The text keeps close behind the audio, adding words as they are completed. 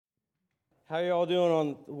How are you all doing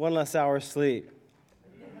on one less hour sleep?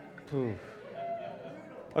 Ooh.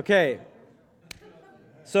 Okay.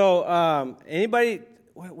 So, anybody,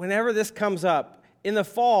 whenever this comes up, in the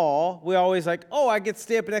fall, we always like, oh, I get to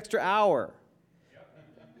stay up an extra hour.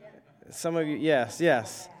 Some of you,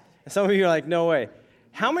 yes. Some of you are like, no way.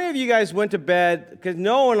 How many of you guys went to bed, because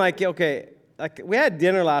no one like we had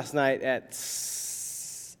dinner last night at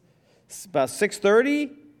about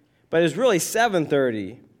 6:30, but it was really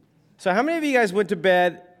 7:30. So how many of you guys went to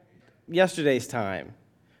bed yesterday's time?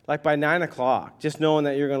 Like by 9 o'clock, just knowing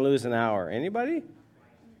that you're going to lose an hour. Anybody?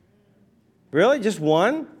 Really? Just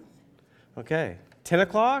one? Okay. 10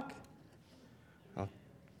 o'clock? Oh.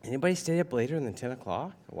 Anybody stay up later than 10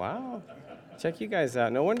 o'clock? Wow. Check you guys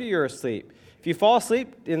out. No wonder you're asleep. If you fall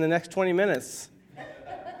asleep in the next 20 minutes,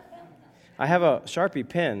 I have a Sharpie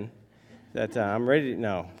pen that I'm ready to...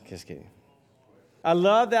 No, just kidding. I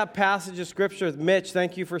love that passage of Scripture with Mitch.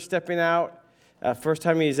 Thank you for stepping out. First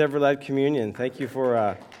time he's ever led communion. Thank you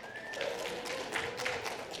for...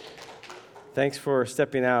 Thanks for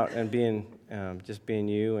stepping out and being just being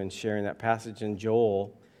you and sharing that passage in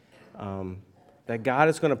Joel. That God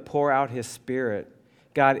is going to pour out His Spirit.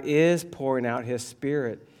 God is pouring out His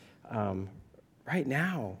Spirit right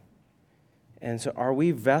now. And so are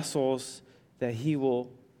we vessels that He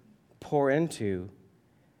will pour into?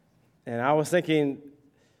 And I was thinking,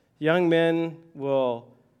 young men will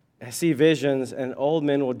see visions and old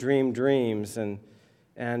men will dream dreams. And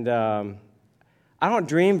I don't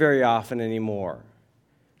dream very often anymore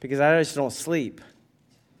because I just don't sleep.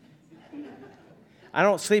 I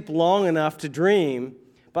don't sleep long enough to dream.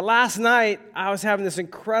 But last night, I was having this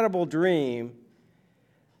incredible dream,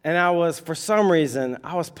 and for some reason,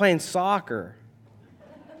 I was playing soccer.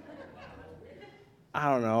 I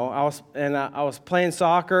don't know. I was playing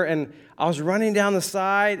soccer, and I was running down the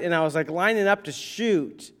side, and I was like lining up to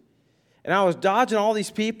shoot. And I was dodging all these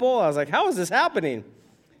people. I was like, how is this happening?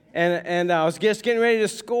 And I was just getting ready to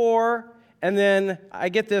score, and then I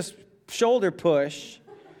get this shoulder push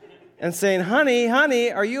and saying,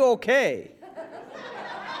 honey, are you okay?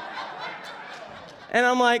 And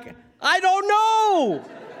I'm like, I don't know.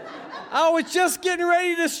 I was just getting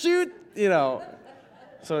ready to shoot,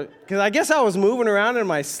 So, because I guess I was moving around in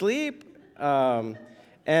my sleep.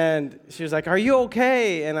 And she was like, are you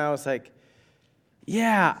okay? And I was like,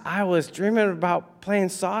 yeah, I was dreaming about playing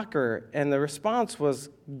soccer. And the response was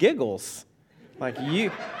giggles. Like,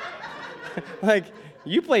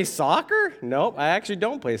 you play soccer? Nope, I actually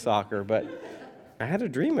don't play soccer, but I had a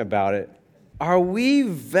dream about it. Are we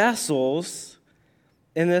vessels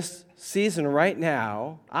in this season right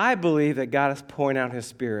now? I believe that God is pouring out His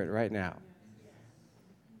Spirit right now.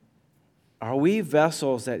 Are we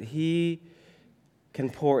vessels that He can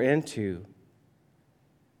pour into?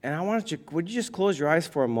 And would you just close your eyes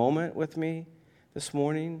for a moment with me this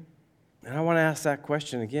morning? And I want to ask that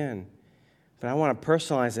question again. But I want to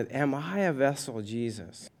personalize it. Am I a vessel,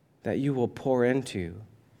 Jesus, that you will pour into?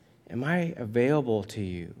 Am I available to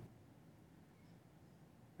you?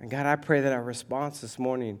 And God, I pray that our response this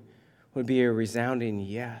morning would be a resounding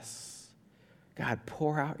yes. God,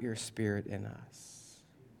 pour out your Spirit in us.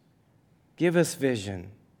 Give us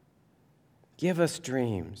vision. Give us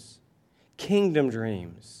dreams. Kingdom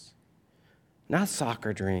dreams. Not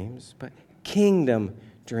soccer dreams, but kingdom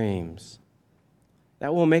dreams.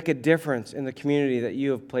 That will make a difference in the community that you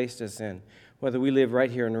have placed us in. Whether we live right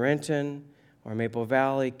here in Renton, or Maple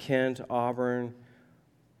Valley, Kent, Auburn,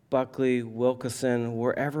 Buckley, Wilkeson,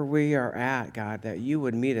 wherever we are at, God, that you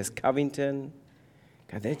would meet us. Covington,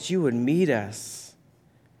 God, that you would meet us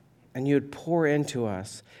and you would pour into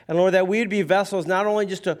us. And Lord, that we would be vessels not only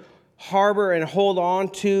just to harbor and hold on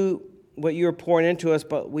to what you are pouring into us,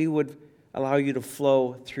 but we would allow you to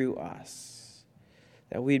flow through us.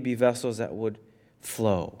 That we'd be vessels that would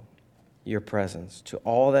flow your presence to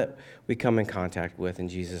all that we come in contact with in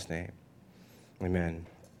Jesus' name. Amen.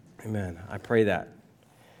 Amen. I pray that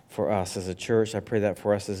for us as a church. I pray that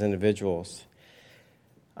for us as individuals.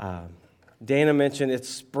 Dana mentioned it's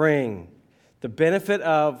spring. The benefit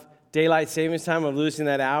of daylight savings time, of losing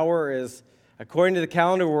that hour, is, according to the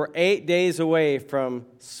calendar, we're 8 days away from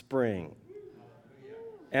spring.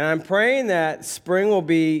 And I'm praying that spring will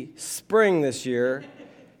be spring this year,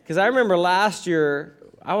 because I remember last year,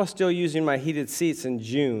 I was still using my heated seats in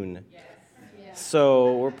June.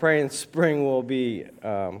 So we're praying spring will be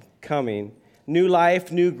coming. New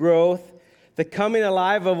life, new growth, the coming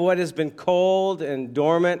alive of what has been cold and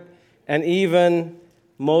dormant and even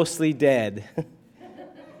mostly dead.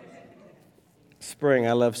 Spring,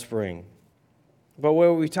 I love spring. But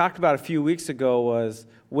what we talked about a few weeks ago was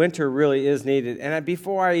winter really is needed. And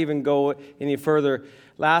before I even go any further,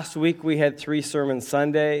 last week we had 3 Sermon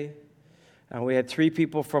Sunday. We had 3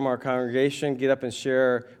 people from our congregation get up and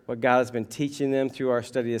share what God has been teaching them through our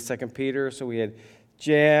study of 2 Peter. So we had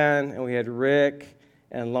Jan, and we had Rick,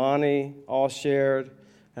 and Lonnie all shared.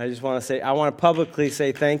 And I want to publicly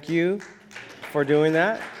say thank you for doing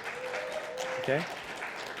that. Okay?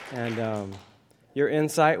 And your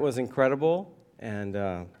insight was incredible, and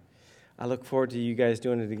I look forward to you guys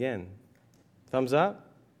doing it again. Thumbs up?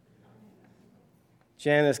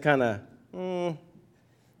 Jan is kind of,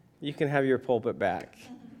 you can have your pulpit back.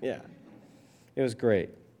 Yeah. It was great.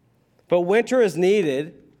 But winter is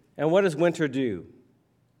needed, and what does winter do?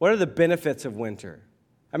 What are the benefits of winter?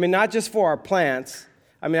 I mean, not just for our plants.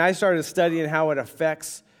 I mean, I started studying how it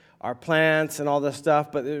affects our plants and all this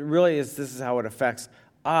stuff, but this is how it affects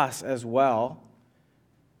us as well.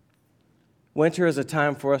 Winter is a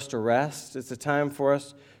time for us to rest. It's a time for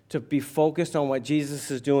us to be focused on what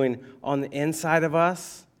Jesus is doing on the inside of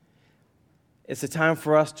us. It's a time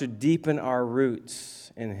for us to deepen our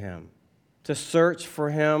roots in Him, to search for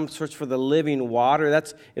Him, search for the living water.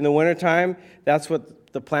 That's in the wintertime, that's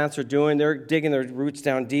what the plants are doing. They're digging their roots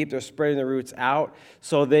down deep. They're spreading their roots out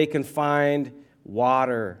so they can find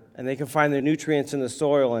water and they can find the nutrients in the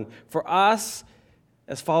soil. And for us,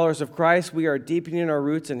 as followers of Christ, we are deepening our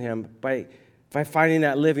roots in Him by finding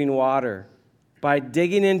that living water, by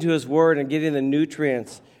digging into His Word and getting the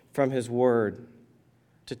nutrients from His Word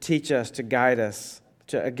to teach us, to guide us,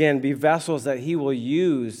 to, again, be vessels that He will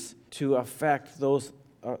use to affect those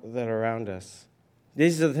that are around us.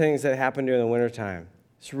 These are the things that happen during the wintertime.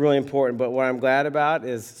 It's really important, but what I'm glad about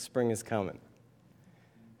is spring is coming.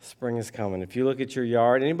 Spring is coming. If you look at your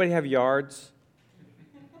yard, anybody have yards?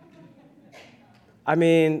 I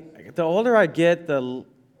mean, the older I get, the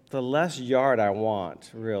less yard I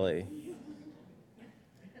want, really.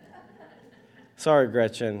 Sorry,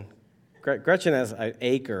 Gretchen. Gretchen has an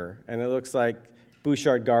acre, and it looks like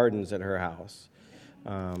Bouchard Gardens at her house.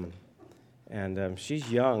 And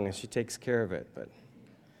she's young, and she takes care of it, but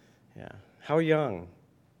yeah. How young?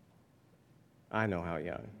 I know how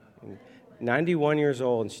young. 91 years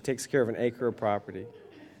old, and she takes care of an acre of property.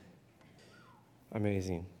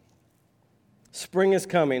 Amazing. Spring is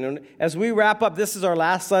coming. And as we wrap up, this is our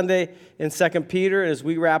last Sunday in 2 Peter. As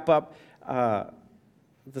we wrap up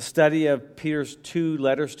the study of Peter's 2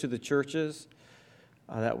 letters to the churches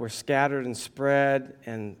that were scattered and spread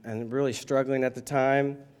and really struggling at the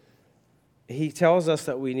time, he tells us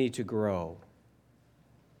that we need to grow.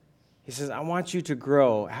 He says, I want you to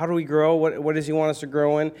grow. How do we grow? What does he want us to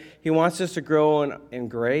grow in? He wants us to grow in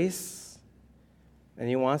grace, and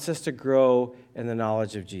he wants us to grow in the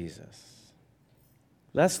knowledge of Jesus.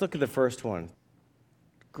 Let's look at the first one.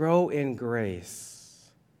 Grow in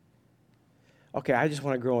grace. Okay, I just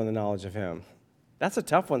want to grow in the knowledge of him. That's a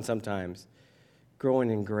tough one sometimes, growing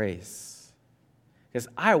in grace. Because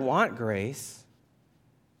I want grace,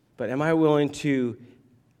 but am I willing to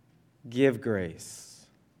give grace?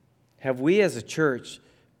 Have we as a church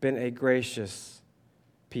been a gracious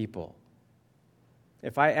people?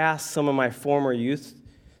 If I ask some of my former youth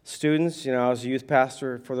students, I was a youth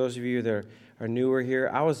pastor, for those of you that are newer here,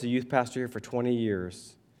 I was the youth pastor here for 20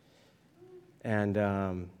 years. And,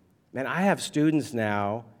 man, I have students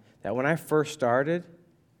now that when I first started,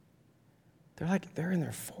 they're in their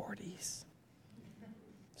 40s.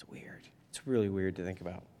 It's weird. It's really weird to think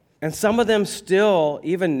about. And some of them still,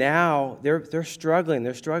 even now, they're struggling.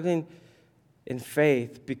 They're struggling in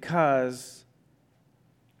faith because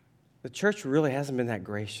the church really hasn't been that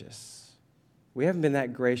gracious. We haven't been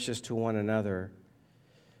that gracious to one another.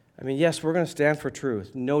 I mean, yes, we're going to stand for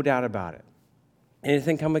truth, no doubt about it.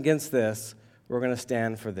 Anything come against this, we're going to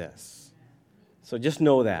stand for this. So just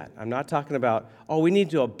know that. I'm not talking about, we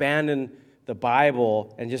need to abandon the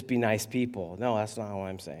Bible and just be nice people. No, that's not what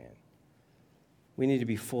I'm saying. We need to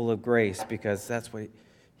be full of grace because that's what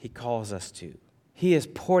he calls us to. He has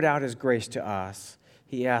poured out his grace to us.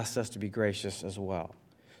 He asks us to be gracious as well.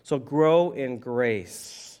 So grow in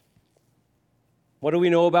grace. What do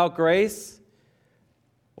we know about grace?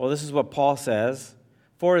 Well, this is what Paul says.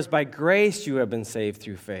 For it is by grace you have been saved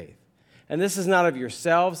through faith. And this is not of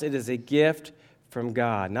yourselves, it is a gift from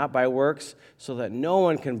God, not by works, so that no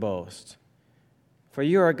one can boast. For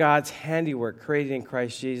you are God's handiwork, created in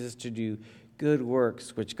Christ Jesus to do good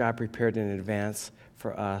works which God prepared in advance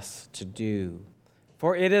for us to do.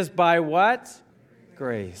 For it is by what?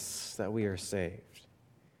 Grace that we are saved.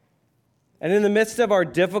 And in the midst of our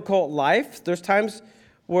difficult life, there's times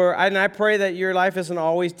where, and I pray that your life isn't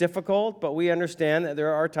always difficult, but we understand that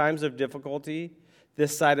there are times of difficulty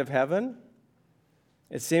this side of heaven.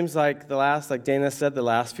 It seems like like Dana said, the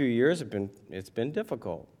last few years it's been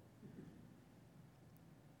difficult.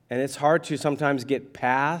 And it's hard to sometimes get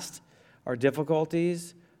past our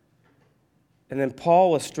difficulties. And then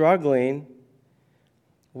Paul was struggling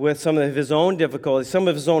with some of his own difficulties, some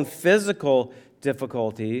of his own physical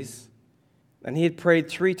difficulties. And he had prayed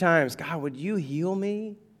 3 times, God, would you heal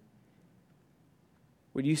me?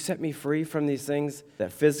 Would you set me free from these things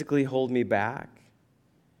that physically hold me back?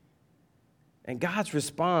 And God's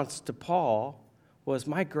response to Paul was,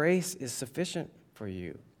 my grace is sufficient for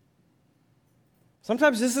you.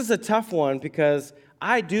 Sometimes this is a tough one because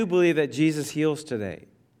I do believe that Jesus heals today.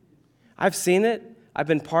 I've seen it. I've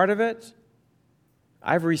been part of it.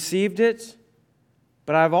 I've received it.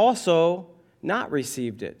 But I've also not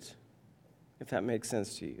received it, if that makes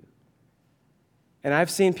sense to you. And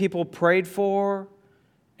I've seen people prayed for,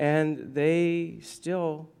 and they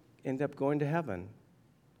still end up going to heaven,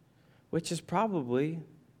 which is probably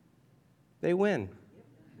they win.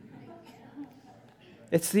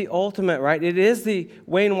 It's the ultimate, right? It is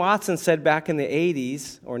Wayne Watson said back in the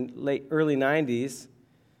 80s or early 90s,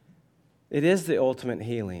 it is the ultimate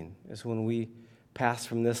healing, is when we pass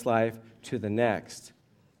from this life to the next.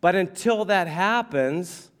 But until that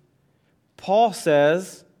happens, Paul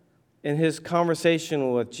says in his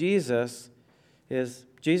conversation with Jesus,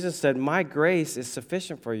 Jesus said, my grace is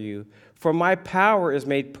sufficient for you, for my power is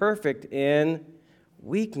made perfect in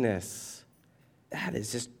weakness. That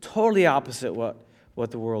is just totally opposite what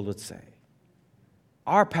the world would say.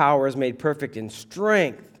 Our power is made perfect in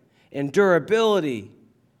strength, in durability.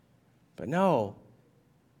 But no,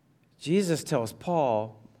 Jesus tells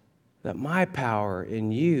Paul that my power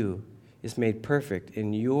in you is made perfect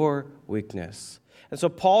in your weakness. And so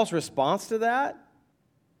Paul's response to that,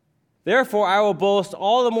 therefore I will boast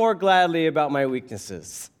all the more gladly about my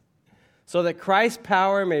weaknesses, so that Christ's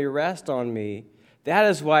power may rest on me. That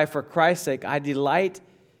is why, for Christ's sake, I delight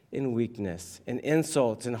in weakness, in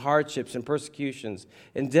insults, in hardships, in persecutions,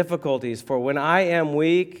 in difficulties. For when I am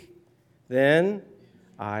weak, then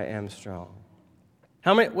I am strong.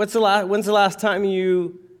 When's the last time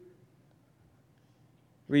you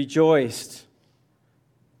rejoiced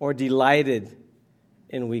or delighted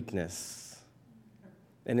in weakness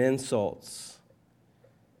and insults?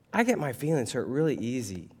 I get my feelings hurt really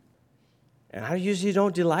easy, and I usually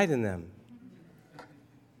don't delight in them.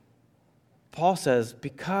 Paul says,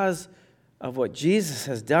 because of what Jesus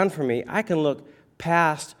has done for me, I can look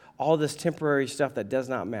past all this temporary stuff that does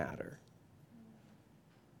not matter.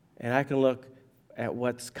 And I can look at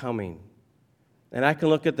what's coming. And I can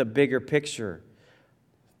look at the bigger picture.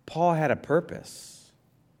 Paul had a purpose.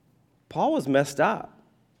 Paul was messed up,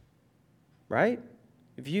 right?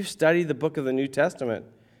 If you've studied the book of the New Testament,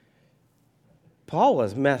 Paul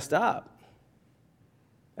was messed up.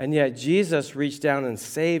 And yet Jesus reached down and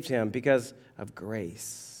saved him because of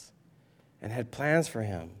grace and had plans for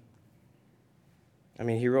him. I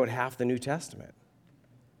mean, he wrote half the New Testament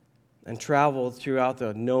and traveled throughout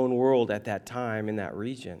the known world at that time in that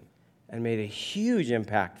region and made a huge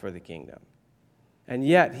impact for the kingdom. And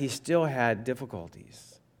yet he still had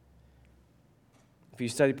difficulties. If you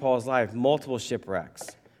study Paul's life, multiple shipwrecks,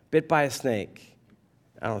 bit by a snake.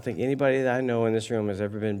 I don't think anybody that I know in this room has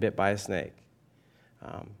ever been bit by a snake.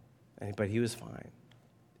 But he was fine.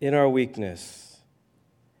 In our weakness,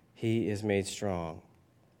 he is made strong.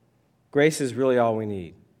 Grace is really all we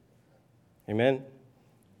need. Amen?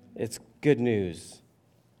 It's good news.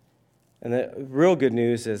 And the real good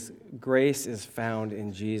news is grace is found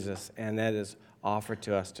in Jesus, and that is offered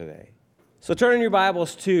to us today. So turn in your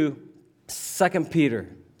Bibles to 2 Peter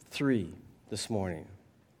 3 this morning.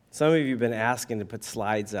 Some of you have been asking to put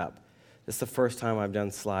slides up. This is the first time I've done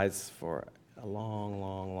slides for a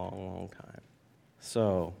long time.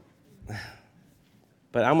 So,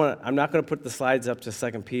 but I'm not going to put the slides up to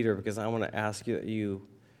 2 Peter because I want to ask you that you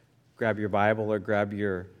grab your Bible or grab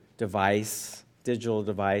your device, digital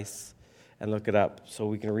device, and look it up so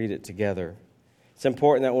we can read it together. It's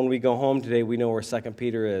important that when we go home today, we know where 2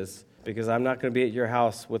 Peter is, because I'm not going to be at your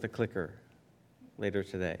house with a clicker later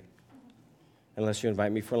today, unless you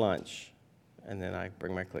invite me for lunch, and then I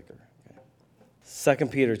bring my clicker. Okay. 2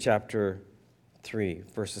 Peter chapter 3,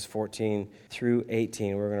 verses 14 through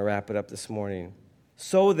 18. We're going to wrap it up this morning.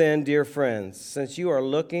 So then, dear friends, since you are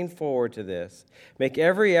looking forward to this, make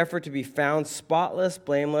every effort to be found spotless,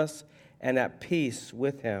 blameless, and at peace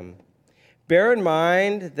with him. Bear in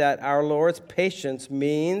mind that our Lord's patience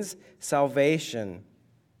means salvation.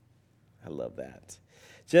 I love that.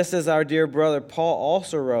 Just as our dear brother Paul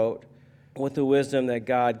also wrote with the wisdom that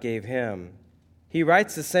God gave him. He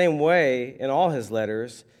writes the same way in all his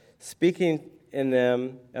letters, speaking in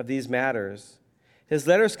them of these matters. His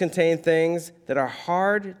letters contain things that are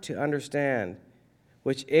hard to understand,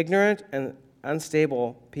 which ignorant and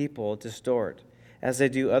unstable people distort, as they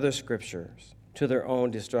do other scriptures, to their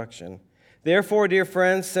own destruction. Therefore, dear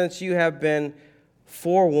friends, since you have been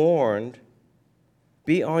forewarned,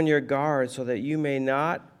 be on your guard so that you may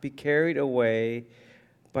not be carried away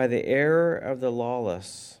by the error of the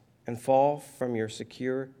lawless and fall from your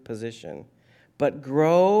secure position, but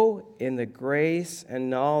grow in the grace and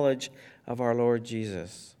knowledge of our Lord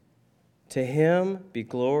Jesus. To him be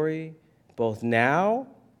glory both now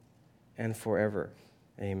and forever.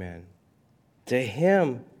 Amen. To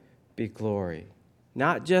him be glory.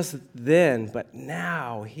 Not just then, but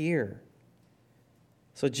now, here.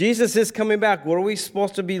 So Jesus is coming back. What are we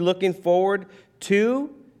supposed to be looking forward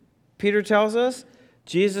to? Peter tells us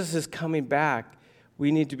Jesus is coming back.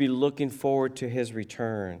 We need to be looking forward to his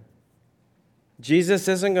return. Jesus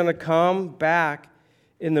isn't going to come back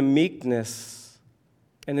in the meekness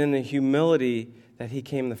and in the humility that he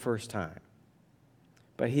came the first time.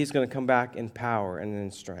 But he's going to come back in power and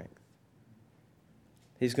in strength.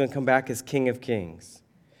 He's going to come back as King of Kings.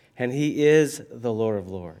 And he is the Lord of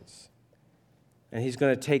Lords. And he's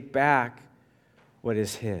going to take back what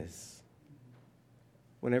is his.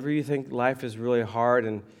 Whenever you think life is really hard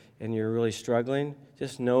and you're really struggling,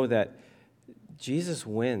 just know that Jesus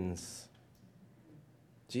wins.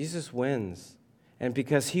 Jesus wins. And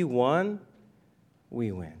because he won,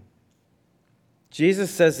 we win.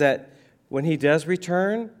 Jesus says that when he does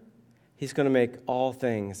return, he's going to make all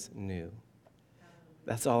things new.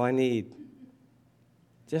 That's all I need.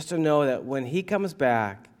 Just to know that when he comes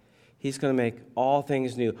back, he's going to make all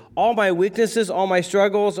things new. All my weaknesses, all my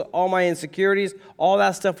struggles, all my insecurities, all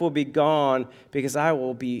that stuff will be gone because I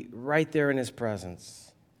will be right there in his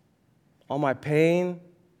presence. All my pain,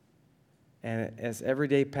 and as every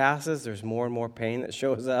day passes, there's more and more pain that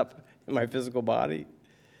shows up in my physical body.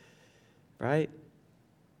 Right?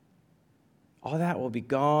 All that will be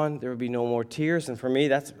gone. There will be no more tears. And for me,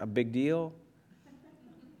 that's a big deal.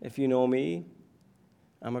 If you know me,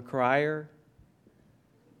 I'm a crier.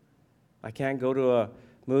 I can't go to a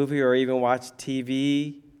movie or even watch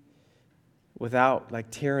TV without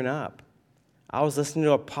tearing up. I was listening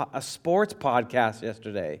to a sports podcast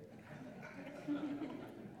yesterday.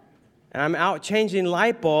 And I'm out changing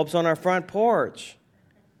light bulbs on our front porch.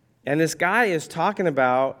 And this guy is talking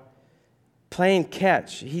about playing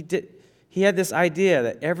catch. He had this idea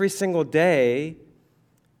that every single day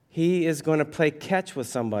he is going to play catch with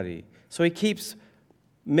somebody. So he keeps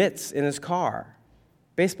mitts in his car,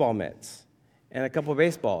 baseball mitts, and a couple of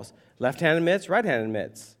baseballs. Left-handed mitts, right-handed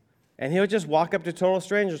mitts. And he'll just walk up to total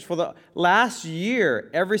strangers. For the last year,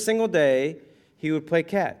 every single day, he would play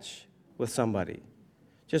catch with somebody.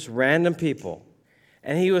 Just random people.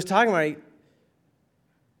 And he was talking about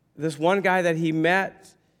this one guy that he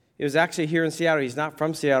met. It was actually here in Seattle. He's not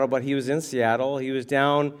from Seattle, but he was in Seattle. He was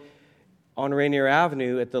down on Rainier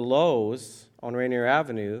Avenue at the Lowe's on Rainier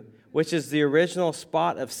Avenue, which is the original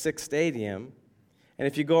spot of Sick's Stadium. And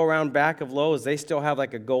if you go around back of Lowe's, they still have a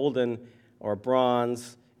golden or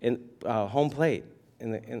bronze home plate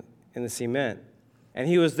in the cement. And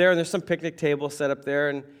he was there, and there's some picnic table set up there,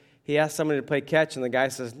 and he asked somebody to play catch, and the guy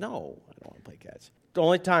says, "No, I don't want to play catch." The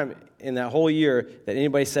only time in that whole year that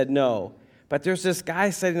anybody said no. But there's this guy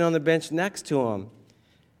sitting on the bench next to him.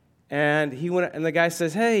 And the guy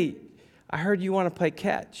says, "Hey, I heard you want to play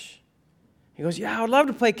catch." He goes, "Yeah, I would love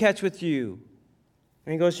to play catch with you."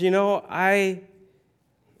 And he goes, I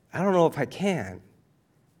don't know if I can.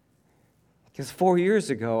 Because 4 years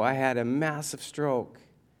ago, I had a massive stroke.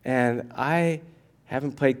 And I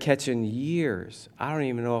haven't played catch in years. I don't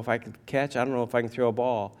even know if I can catch. I don't know if I can throw a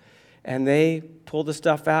ball. And they pulled the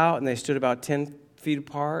stuff out, and they stood about 10 feet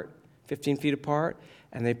apart, 15 feet apart,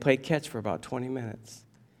 and they played catch for about 20 minutes.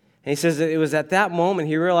 And he says that it was at that moment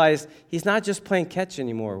he realized he's not just playing catch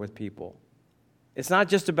anymore with people. It's not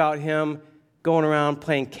just about him going around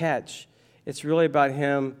playing catch. It's really about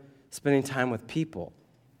him spending time with people.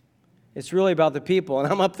 It's really about the people.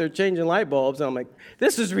 And I'm up there changing light bulbs, and I'm like,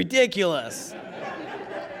 this is ridiculous.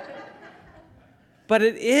 But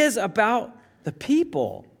it is about the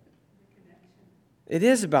people. It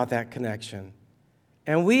is about that connection.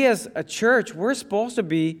 And we as a church, we're supposed to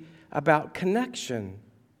be about connection.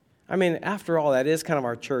 I mean, after all, that is kind of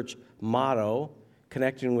our church motto,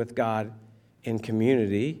 connecting with God in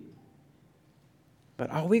community. But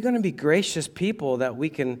are we going to be gracious people that we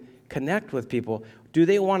can connect with people? Do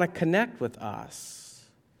they want to connect with us?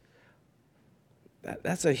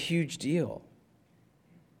 That's a huge deal.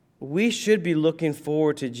 We should be looking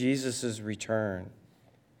forward to Jesus' return.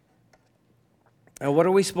 And what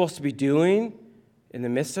are we supposed to be doing in the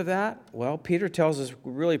midst of that? Well, Peter tells us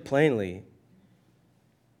really plainly.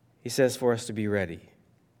 He says for us to be ready.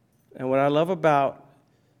 And what I love about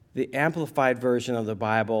the Amplified version of the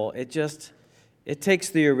Bible, it takes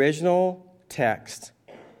the original text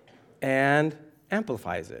and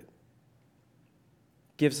amplifies it.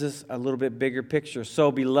 Gives us a little bit bigger picture.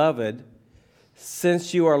 So, beloved,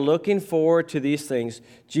 since you are looking forward to these things,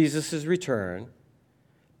 Jesus' return,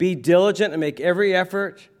 be diligent and make every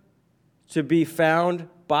effort to be found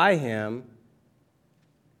by him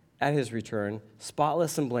at his return,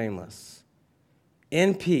 spotless and blameless,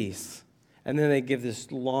 in peace. And then they give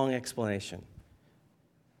this long explanation.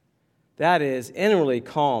 That is inwardly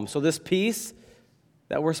calm. So this peace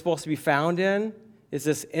that we're supposed to be found in is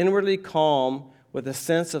this inwardly calm with a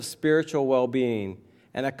sense of spiritual well-being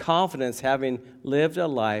and a confidence having lived a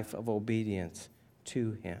life of obedience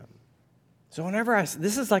to him. So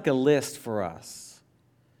this is like a list for us.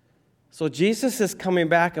 So Jesus is coming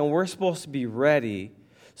back and we're supposed to be ready.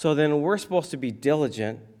 So then we're supposed to be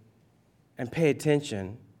diligent and pay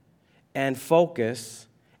attention and focus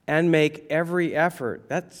and make every effort.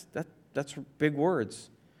 That's big words.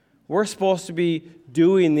 We're supposed to be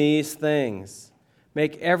doing these things.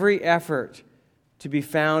 Make every effort to be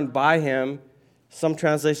found by him. Some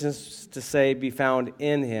translations to say be found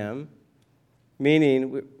in him,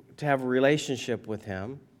 meaning to have a relationship with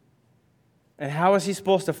him. And how is he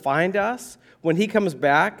supposed to find us? When he comes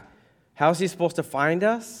back, how is he supposed to find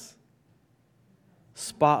us?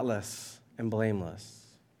 Spotless and blameless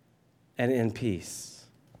and in peace.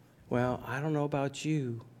 Well, I don't know about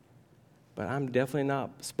you, but I'm definitely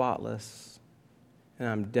not spotless and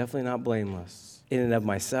I'm definitely not blameless in and of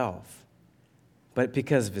myself, but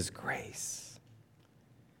because of his grace.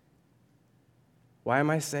 Why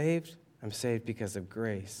am I saved? I'm saved because of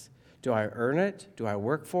grace. Do I earn it? Do I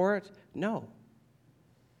work for it? No.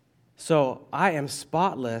 So I am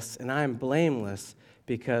spotless and I am blameless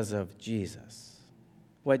because of Jesus.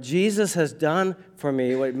 What Jesus has done for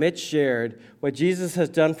me, what Mitch shared, what Jesus has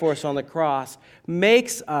done for us on the cross,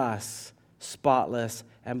 makes us spotless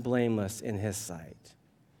and blameless in his sight.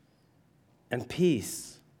 And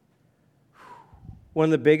peace. One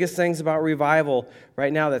of the biggest things about revival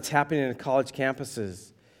right now that's happening in college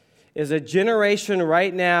campuses is a generation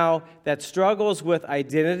right now that struggles with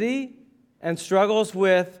identity and struggles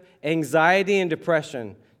with anxiety and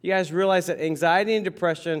depression. You guys realize that anxiety and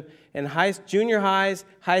depression in junior highs,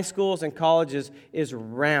 high schools, and colleges is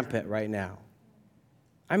rampant right now.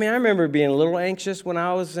 I mean, I remember being a little anxious when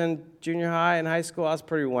I was in junior high and high school. I was a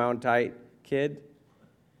pretty wound tight kid.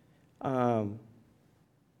 But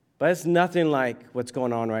it's nothing like what's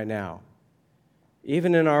going on right now.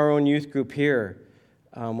 Even in our own youth group here,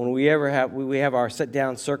 when we have our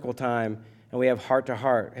sit-down circle time and we have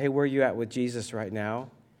heart-to-heart, hey, where are you at with Jesus right now?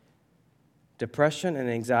 Depression and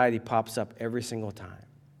anxiety pops up every single time.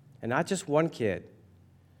 And not just one kid.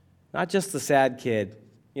 Not just the sad kid.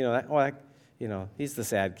 He's the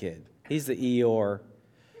sad kid. He's the Eeyore,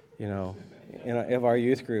 of our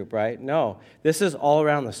youth group, right? No, this is all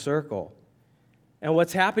around the circle. And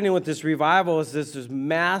what's happening with this revival is this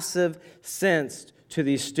massive sense to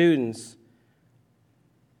these students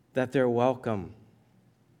that they're welcome,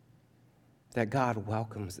 that God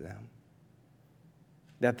welcomes them,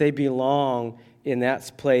 that they belong in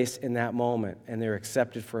that place, in that moment, and they're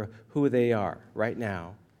accepted for who they are right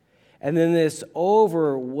now. And then this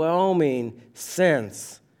overwhelming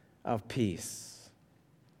sense of peace.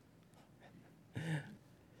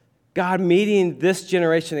 God meeting this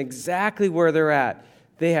generation exactly where they're at.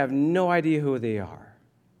 They have no idea who they are.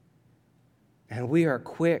 And we are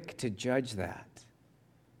quick to judge that.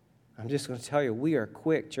 I'm just going to tell you, we are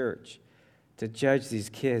quick, church, to judge these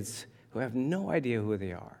kids who have no idea who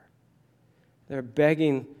they are. They're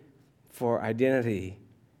begging for identity.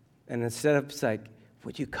 And instead of it's like,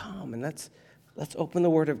 would you come and let's open the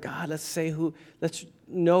Word of God. Let's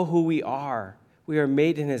know who we are. We are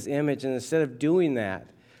made in his image. And instead of doing that,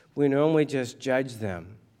 we normally just judge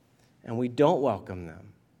them. And we don't welcome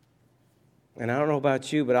them. And I don't know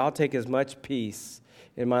about you, but I'll take as much peace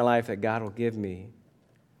in my life that God will give me.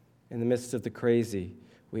 In the midst of the crazy,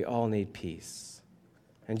 we all need peace.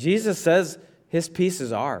 And Jesus says his peace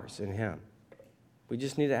is ours in him. We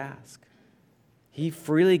just need to ask. He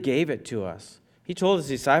freely gave it to us. He told his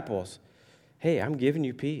disciples, hey, I'm giving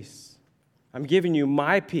you peace. I'm giving you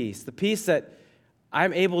my peace, the peace that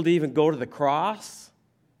I'm able to even go to the cross,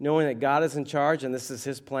 knowing that God is in charge and this is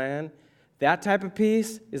his plan. That type of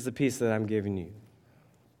peace is the peace that I'm giving you.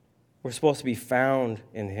 We're supposed to be found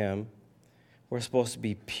in him. We're supposed to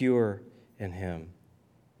be pure in him.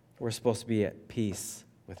 We're supposed to be at peace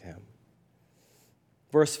with him.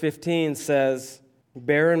 Verse 15 says,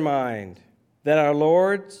 bear in mind that our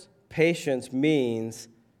Lord's patience means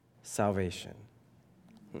salvation.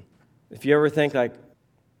 If you ever think like,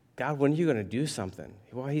 God, when are you going to do something?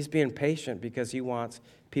 Well, he's being patient because he wants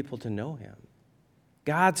people to know him.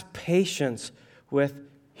 God's patience with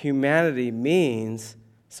humanity means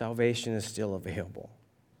salvation is still available.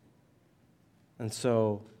 And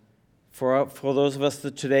so for those of us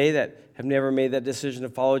today that have never made that decision to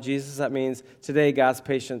follow Jesus, that means today God's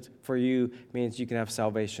patience for you means you can have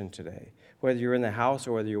salvation today. Whether you're in the house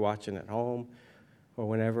or whether you're watching at home or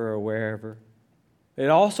whenever or wherever. It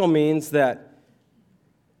also means that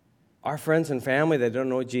our friends and family that don't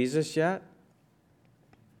know Jesus yet,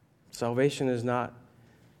 salvation is not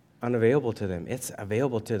unavailable to them. It's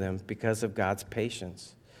available to them because of God's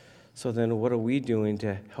patience. So then what are we doing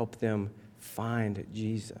to help them find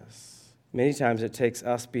Jesus? Many times it takes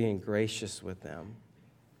us being gracious with them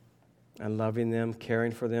and loving them,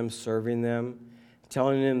 caring for them, serving them,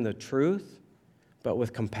 telling them the truth, but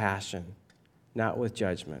with compassion, not with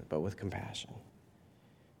judgment, but with compassion.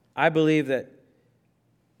 I believe that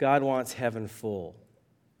God wants heaven full.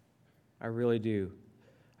 I really do.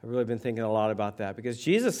 I've really been thinking a lot about that because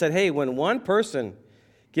Jesus said, hey, when one person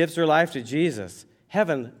gives their life to Jesus,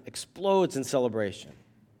 heaven explodes in celebration.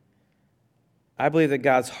 I believe that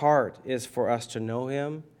God's heart is for us to know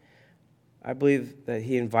him. I believe that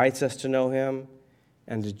he invites us to know him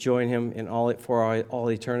and to join him in all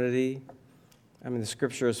eternity. I mean, the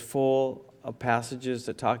scripture is full of passages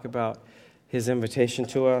that talk about his invitation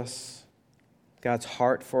to us, God's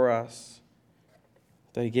heart for us,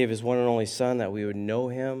 that he gave his one and only son that we would know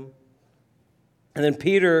him. And then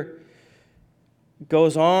Peter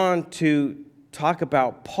goes on to talk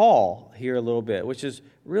about Paul here a little bit, which is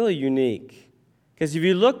really unique. Because if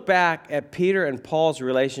you look back at Peter and Paul's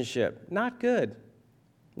relationship, not good.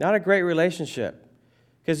 Not a great relationship.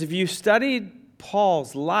 Because if you studied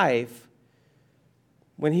Paul's life,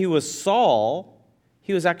 when he was Saul,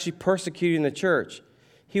 he was actually persecuting the church.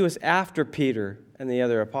 He was after Peter and the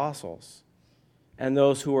other apostles and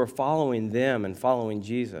those who were following them and following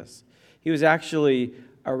Jesus. He was actually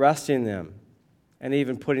arresting them and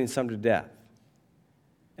even putting some to death.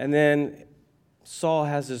 And then Saul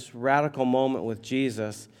has this radical moment with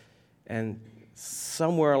Jesus, and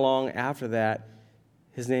somewhere along after that,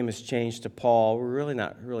 his name is changed to Paul. We're really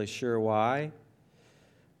not really sure why.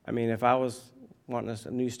 I mean, if I was wanting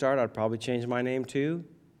a new start, I'd probably change my name too,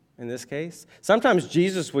 in this case. Sometimes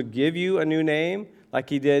Jesus would give you a new name, like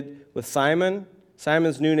he did with Simon.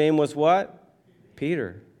 Simon's new name was what?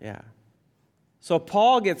 Peter, yeah. So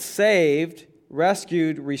Paul gets saved,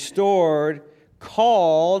 rescued, restored,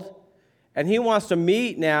 called, and he wants to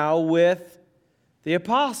meet now with the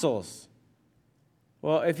apostles.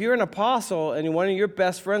 Well, if you're an apostle and one of your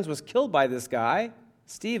best friends was killed by this guy,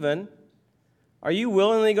 Stephen, are you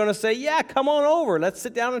willingly going to say, yeah, come on over, let's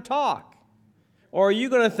sit down and talk? Or are you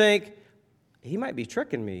going to think, he might be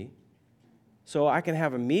tricking me, so I can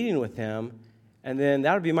have a meeting with him, and then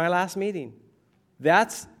that would be my last meeting?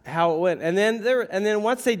 That's how it went. And then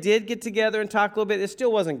once they did get together and talk a little bit, it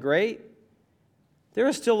still wasn't great. There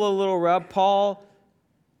was still a little rub. Paul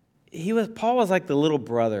was like the little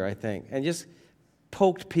brother, I think, and just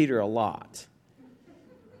poked Peter a lot.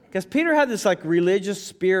 Because Peter had this like religious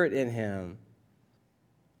spirit in him.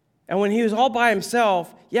 And when he was all by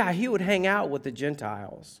himself, yeah, he would hang out with the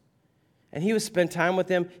Gentiles. And he would spend time with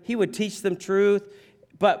them. He would teach them truth.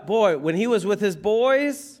 But boy, when he was with his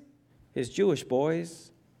boys, his Jewish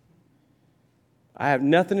boys, I have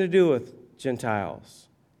nothing to do with Gentiles.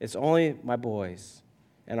 It's only my boys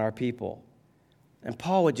and our people. And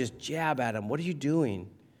Paul would just jab at him. What are you doing?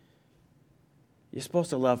 You're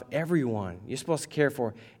supposed to love everyone. You're supposed to care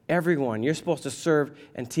for everyone. You're supposed to serve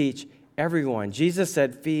and teach everyone. Jesus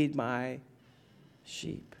said, feed my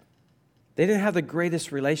sheep. They didn't have the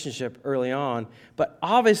greatest relationship early on, but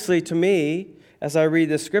obviously to me, as I read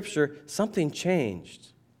this scripture, something changed.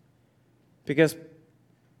 Because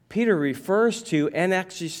Peter refers to and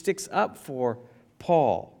actually sticks up for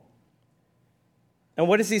Paul. And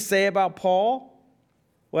what does he say about Paul?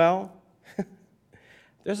 Well,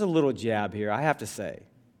 there's a little jab here, I have to say.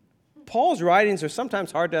 Paul's writings are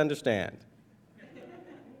sometimes hard to understand.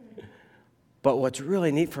 But what's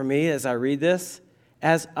really neat for me as I read this,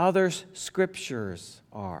 as other scriptures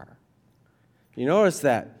are. You notice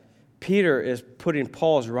that Peter is putting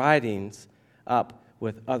Paul's writings up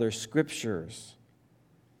with other scriptures.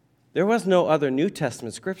 There was no other New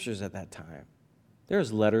Testament scriptures at that time.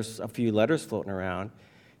 There's a few letters floating around.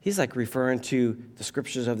 He's like referring to the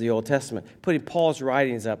scriptures of the Old Testament, putting Paul's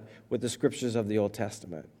writings up with the scriptures of the Old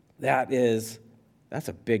Testament. That's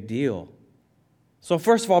a big deal. So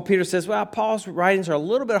first of all, Peter says, well, Paul's writings are a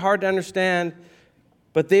little bit hard to understand,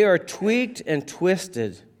 but they are tweaked and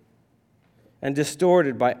twisted and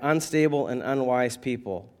distorted by unstable and unwise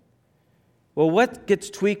people. Well, what gets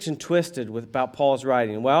tweaked and twisted about Paul's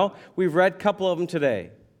writing? Well, we've read a couple of them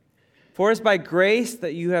today. For it is by grace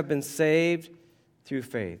that you have been saved through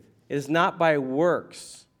faith. It is not by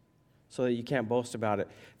works, so that you can't boast about it.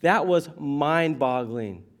 That was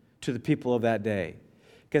mind-boggling to the people of that day.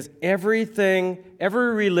 Because every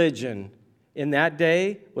religion in that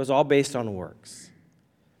day was all based on works.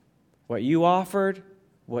 What you offered,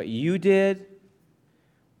 what you did,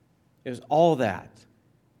 it was all that.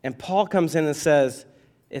 And Paul comes in and says,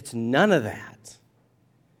 it's none of that.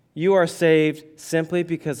 You are saved simply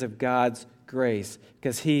because of God's grace,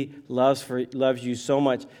 because he loves you so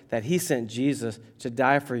much that he sent Jesus to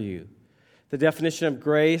die for you. The definition of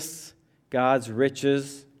grace, God's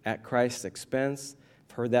riches at Christ's expense.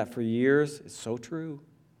 I've heard that for years. It's so true.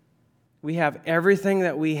 We have everything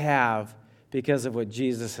that we have because of what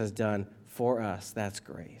Jesus has done for us. That's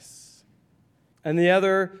grace. And the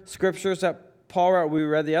other scriptures that Paul wrote, we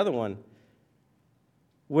read the other one.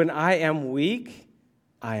 When I am weak,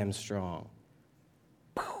 I am strong.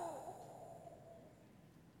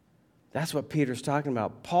 That's what Peter's talking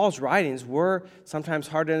about. Paul's writings were sometimes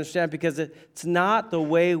hard to understand because it's not the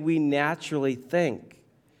way we naturally think.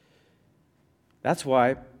 That's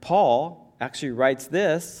why Paul actually writes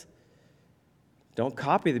this. Don't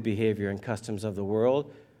copy the behavior and customs of the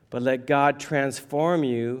world, but let God transform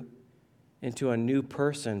you into a new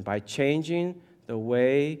person by changing the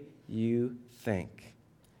way you think.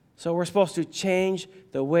 So we're supposed to change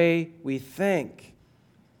the way we think.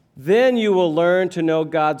 Then you will learn to know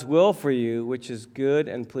God's will for you, which is good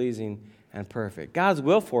and pleasing and perfect. God's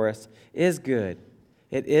will for us is good.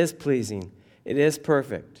 It is pleasing. It is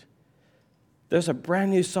perfect. There's a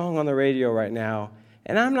brand new song on the radio right now,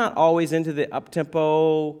 and I'm not always into the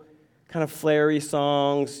up-tempo, kind of flary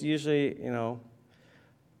songs, usually,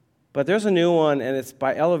 But there's a new one, and it's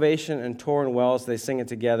by Elevation and Torrin Wells. They sing it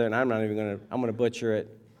together, and I'm going to butcher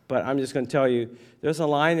it. But I'm just going to tell you, there's a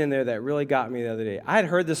line in there that really got me the other day. I had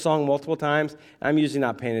heard this song multiple times. I'm usually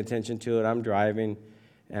not paying attention to it. I'm driving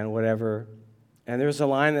and whatever. And there's a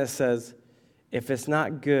line that says, if it's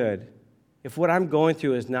not good, if what I'm going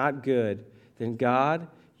through is not good, then God,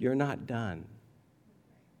 you're not done.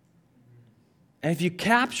 And if you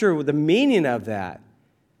capture the meaning of that,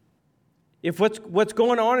 if what's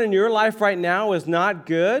going on in your life right now is not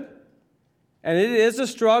good, and it is a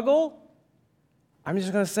struggle, I'm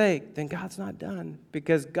just going to say, then God's not done.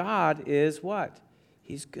 Because God is what?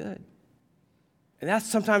 He's good. And that's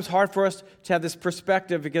sometimes hard for us to have this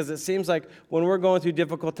perspective because it seems like when we're going through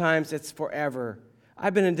difficult times, it's forever.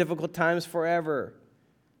 I've been in difficult times forever.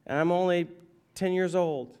 And I'm only 10 years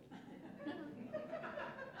old.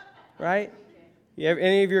 Right?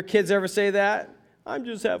 Any of your kids ever say that? I'm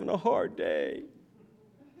just having a hard day.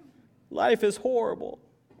 Life is horrible.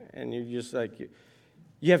 And you're just like...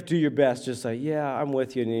 You have to do your best, just like, yeah, I'm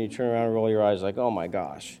with you. And then you turn around and roll your eyes like, oh, my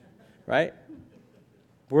gosh. Right?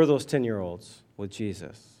 We're those 10-year-olds with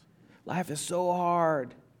Jesus. Life is so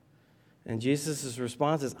hard. And Jesus'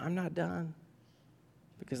 response is, I'm not done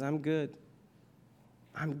because I'm good.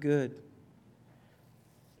 I'm good.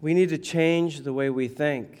 We need to change the way we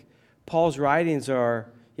think. Paul's writings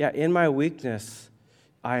are, in my weakness,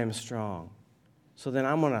 I am strong. So then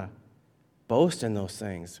I'm going to boast in those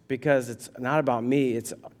things because it's not about me.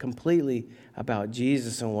 It's completely about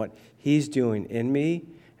Jesus and what he's doing in me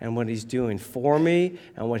and what he's doing for me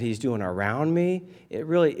and what he's doing around me. It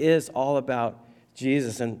really is all about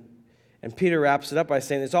Jesus. And Peter wraps it up by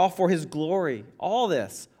saying it's all for his glory. All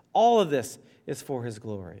of this is for his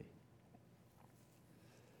glory.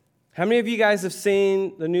 How many of you guys have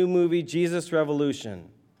seen the new movie Jesus Revolution?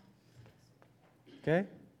 Okay?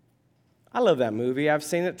 I love that movie. I've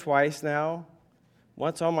seen it twice now.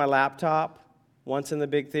 Once on my laptop, once in the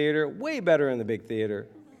big theater. Way better in the big theater.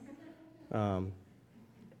 And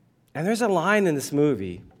there's a line in this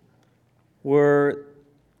movie where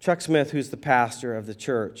Chuck Smith, who's the pastor of the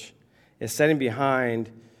church, is sitting behind.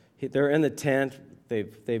 They're in the tent.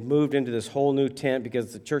 They've moved into this whole new tent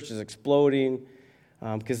because the church is exploding.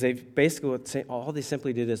 Because they've basically, all they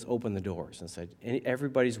simply did is open the doors and said,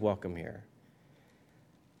 everybody's welcome here.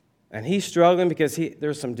 And he's struggling because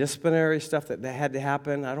there's some disciplinary stuff that had to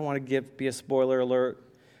happen. I don't want to be a spoiler alert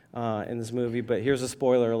in this movie, but here's a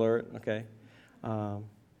spoiler alert, okay?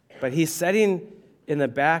 But he's sitting in the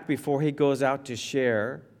back before he goes out to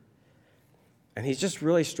share, and he's just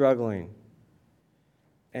really struggling.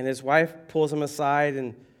 And his wife pulls him aside,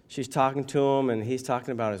 and she's talking to him, and he's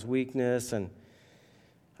talking about his weakness, and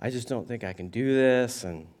I just don't think I can do this.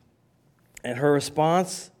 And her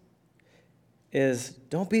response is,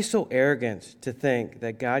 don't be so arrogant to think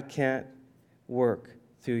that God can't work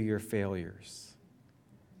through your failures.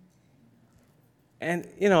 And,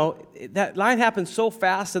 that line happened so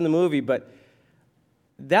fast in the movie, but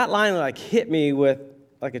that line hit me with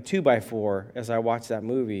like a 2x4 as I watched that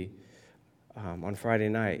movie on Friday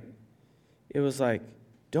night. It was like,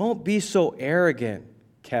 don't be so arrogant,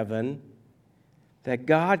 Kevin, that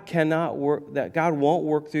God won't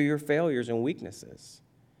work through your failures and weaknesses.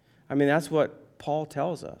 I mean, that's what Paul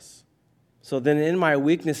tells us. So then in my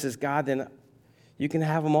weaknesses, God, then you can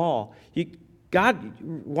have them all. God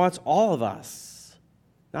wants all of us,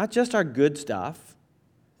 not just our good stuff,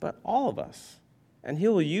 but all of us. And He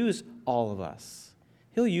will use all of us.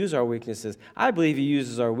 He'll use our weaknesses. I believe He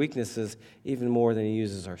uses our weaknesses even more than He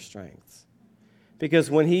uses our strengths.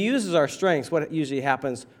 Because when He uses our strengths, what usually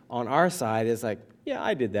happens on our side is like, yeah,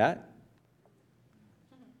 I did that.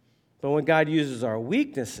 But when God uses our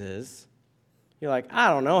weaknesses, you're like, I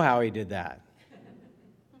don't know how He did that.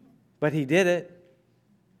 But He did it.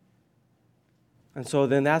 And so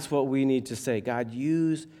then that's what we need to say. God,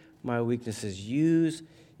 use my weaknesses. Use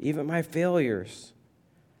even my failures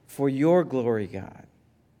for your glory, God.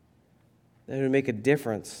 That it would make a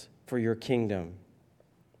difference for your kingdom.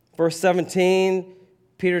 Verse 17,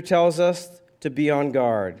 Peter tells us to be on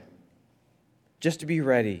guard, just to be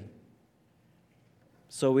ready,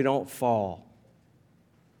 so we don't fall.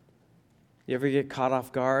 You ever get caught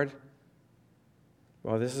off guard?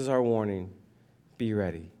 Well, this is our warning. Be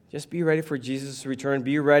ready. Just be ready for Jesus' return.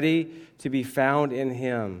 Be ready to be found in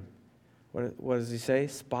Him. What does He say?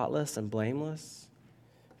 Spotless and blameless.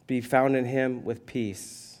 Be found in Him with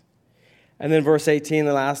peace. And then verse 18,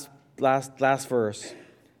 the last verse.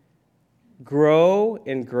 Grow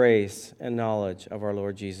in grace and knowledge of our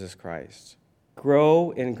Lord Jesus Christ.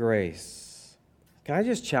 Grow in grace. Can I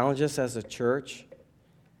just challenge us as a church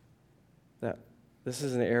that this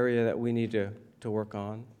is an area that we need to work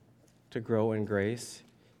on, to grow in grace?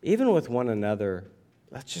 Even with one another,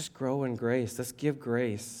 let's just grow in grace. Let's give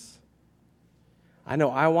grace. I know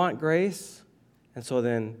I want grace, and so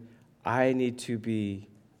then I need to be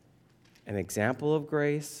an example of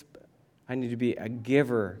grace. I need to be a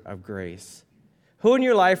giver of grace. Who in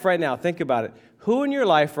your life right now, think about it, who in your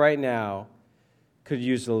life right now could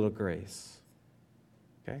use a little grace?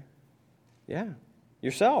 Okay? Yeah,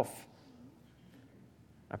 yourself.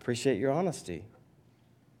 I appreciate your honesty.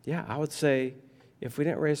 Yeah, I would say if we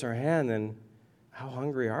didn't raise our hand, then how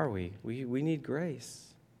hungry are we? We need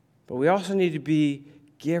grace. But we also need to be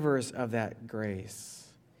givers of that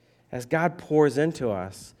grace. As God pours into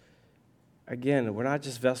us, again, we're not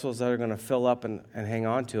just vessels that are going to fill up and hang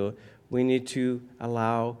on to it. We need to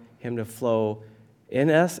allow Him to flow in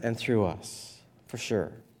us and through us, for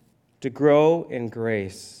sure. To grow in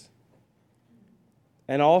grace.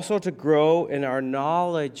 And also to grow in our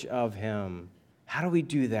knowledge of Him. How do we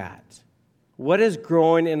do that? What is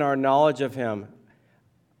growing in our knowledge of Him?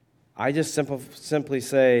 I just simply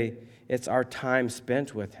say it's our time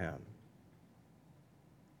spent with Him.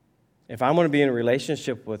 If I'm going to be in a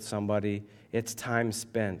relationship with somebody, it's time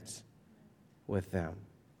spent with them.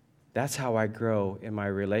 That's how I grow in my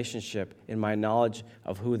relationship, in my knowledge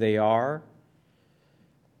of who they are.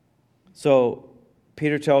 So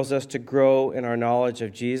Peter tells us to grow in our knowledge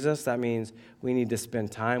of Jesus. That means we need to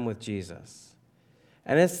spend time with Jesus.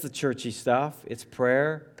 And it's the churchy stuff. It's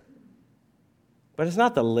prayer. But it's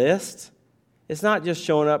not the list. It's not just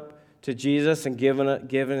showing up to Jesus and giving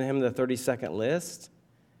Him the 30-second list.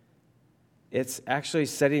 It's actually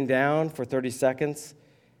sitting down for 30 seconds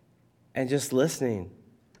and just listening.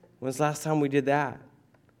 When's the last time we did that?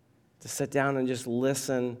 To sit down and just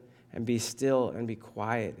listen and be still and be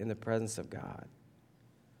quiet in the presence of God.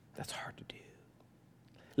 That's hard to do.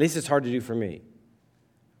 At least it's hard to do for me.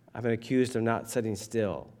 I've been accused of not sitting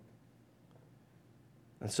still.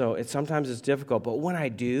 And so sometimes it's difficult. But when I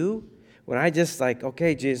do, when I just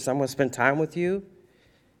okay, Jesus, I'm going to spend time with you.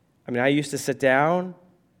 I mean, I used to sit down,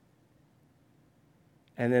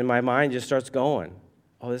 and then my mind just starts going.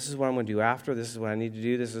 Oh, this is what I'm going to do after. This is what I need to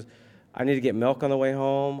do. I need to get milk on the way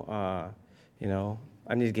home. I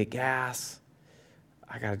need to get gas.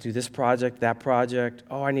 I got to do this project, that project.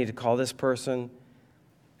 Oh, I need to call this person.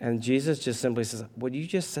 And Jesus just simply says, would you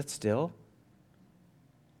just sit still?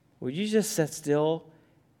 Would you just sit still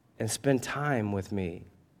and spend time with me?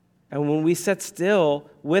 And when we sit still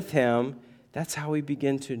with Him, that's how we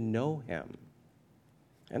begin to know Him.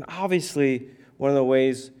 And obviously, one of the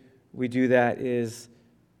ways we do that is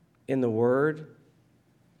in the Word.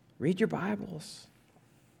 Read your Bibles.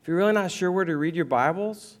 If you're really not sure where to read your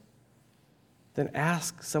Bibles, then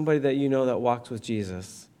ask somebody that you know that walks with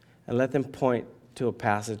Jesus and let them point to a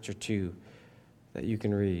passage or two that you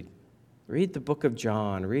can read. Read the book of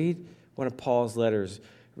John. Read one of Paul's letters.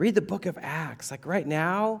 Read the book of Acts. Like right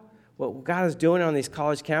now, what God is doing on these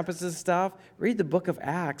college campuses and stuff, read the book of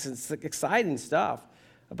Acts. It's exciting stuff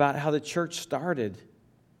about how the church started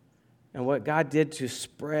and what God did to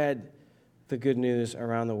spread the good news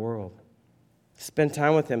around the world. Spend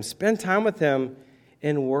time with him. Spend time with him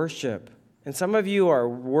in worship. And some of you are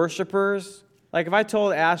worshipers. Like if I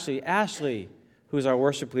told Ashley, who's our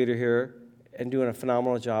worship leader here and doing a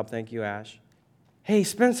phenomenal job, thank you, Ash. Hey,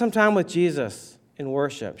 spend some time with Jesus in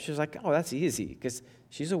worship. She was like, oh, that's easy, because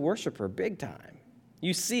she's a worshiper big time.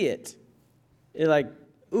 You see it. It like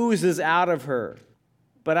oozes out of her.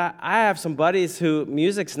 But I have some buddies who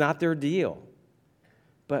music's not their deal.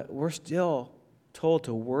 But we're still told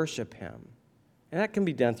to worship him. And that can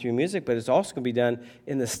be done through music, but it's also going to be done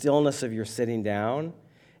in the stillness of your sitting down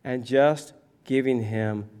and just giving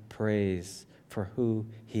him praise for who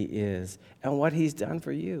he is and what he's done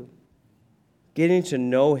for you. Getting to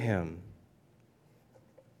know him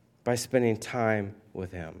by spending time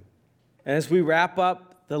with him. And as we wrap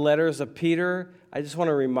up the letters of Peter, I just want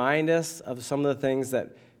to remind us of some of the things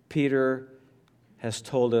that Peter has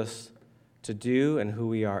told us to do and who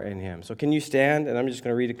we are in him. So can you stand? And I'm just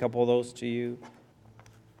going to read a couple of those to you.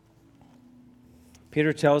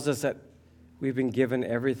 Peter tells us that we've been given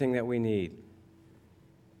everything that we need.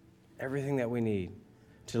 Everything that we need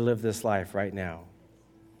to live this life right now.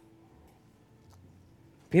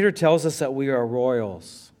 Peter tells us that we are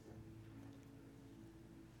royals.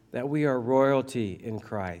 That we are royalty in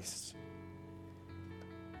Christ.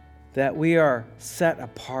 That we are set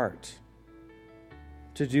apart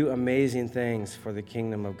to do amazing things for the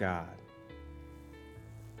kingdom of God.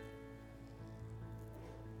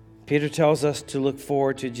 Peter tells us to look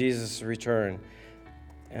forward to Jesus' return.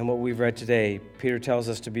 And what we've read today, Peter tells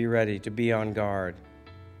us to be ready, to be on guard.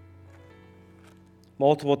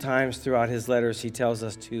 Multiple times throughout his letters, he tells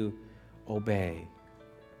us to obey.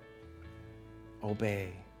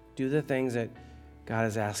 Obey. Do the things that God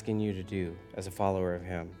is asking you to do as a follower of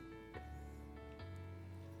him.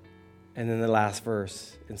 And then the last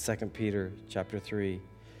verse in 2 Peter chapter 3,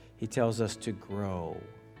 he tells us to grow.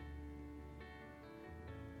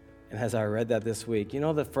 And as I read that this week, you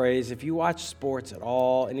know the phrase, if you watch sports at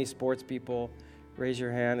all, any sports people, raise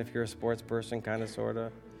your hand if you're a sports person, kind of, sort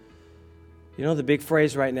of. You know the big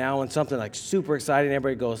phrase right now when something like super exciting,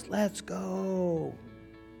 everybody goes, let's go.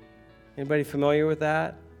 Anybody familiar with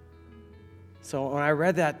that? So when I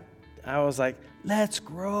read that, I was like, let's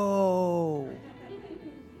grow.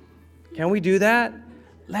 Can we do that?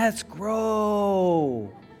 Let's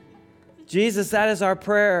grow. Jesus, that is our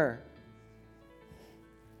prayer.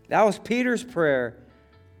 That was Peter's prayer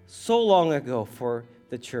so long ago for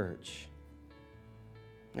the church.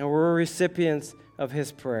 And we're recipients of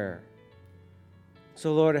his prayer.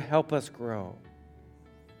 So, Lord, help us grow.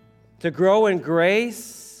 To grow in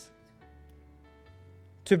grace,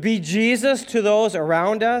 to be Jesus to those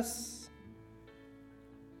around us,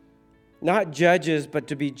 not judges, but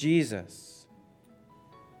to be Jesus.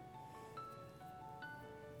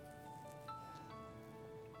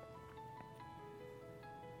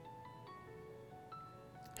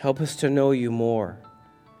 Help us to know you more.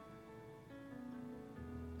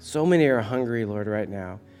 So many are hungry, Lord, right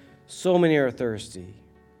now. So many are thirsty.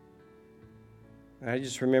 And I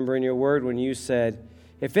just remember in your word when you said,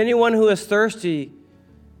 if anyone who is thirsty,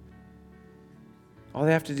 all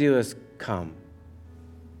they have to do is come.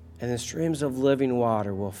 And the streams of living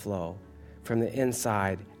water will flow from the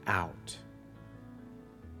inside out.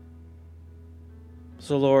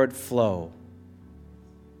 So, Lord, flow.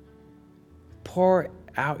 Pour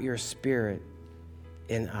out your Spirit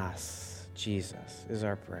in us. Jesus is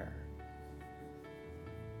our prayer.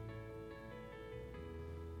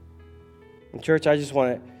 And church, I just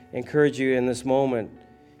want to encourage you in this moment,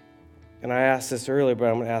 and I asked this earlier, but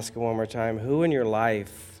I'm going to ask it one more time. Who in your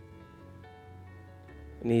life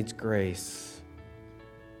needs grace?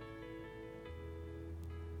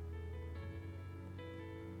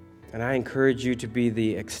 And I encourage you to be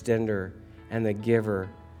the extender and the giver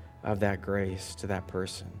of that grace to that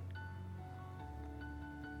person.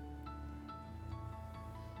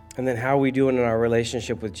 And then how are we doing in our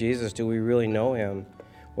relationship with Jesus? Do we really know him,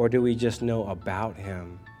 or do we just know about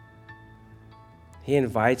him? He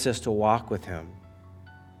invites us to walk with him.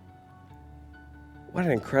 What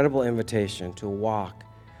an incredible invitation to walk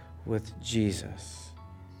with Jesus.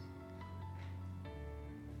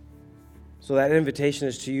 So that invitation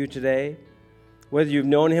is to you today, whether you've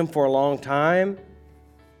known him for a long time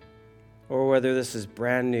or whether this is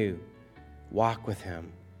brand new. Walk with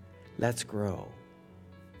him. Let's grow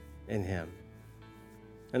in him.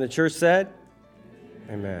 And the church said,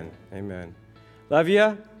 amen. Amen. Love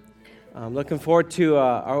you. I'm looking forward to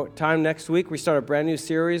our time next week. We start a brand new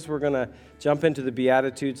series. We're going to jump into the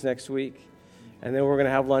Beatitudes next week, and then we're going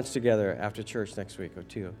to have lunch together after church next week or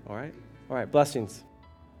two. All right? All right, blessings.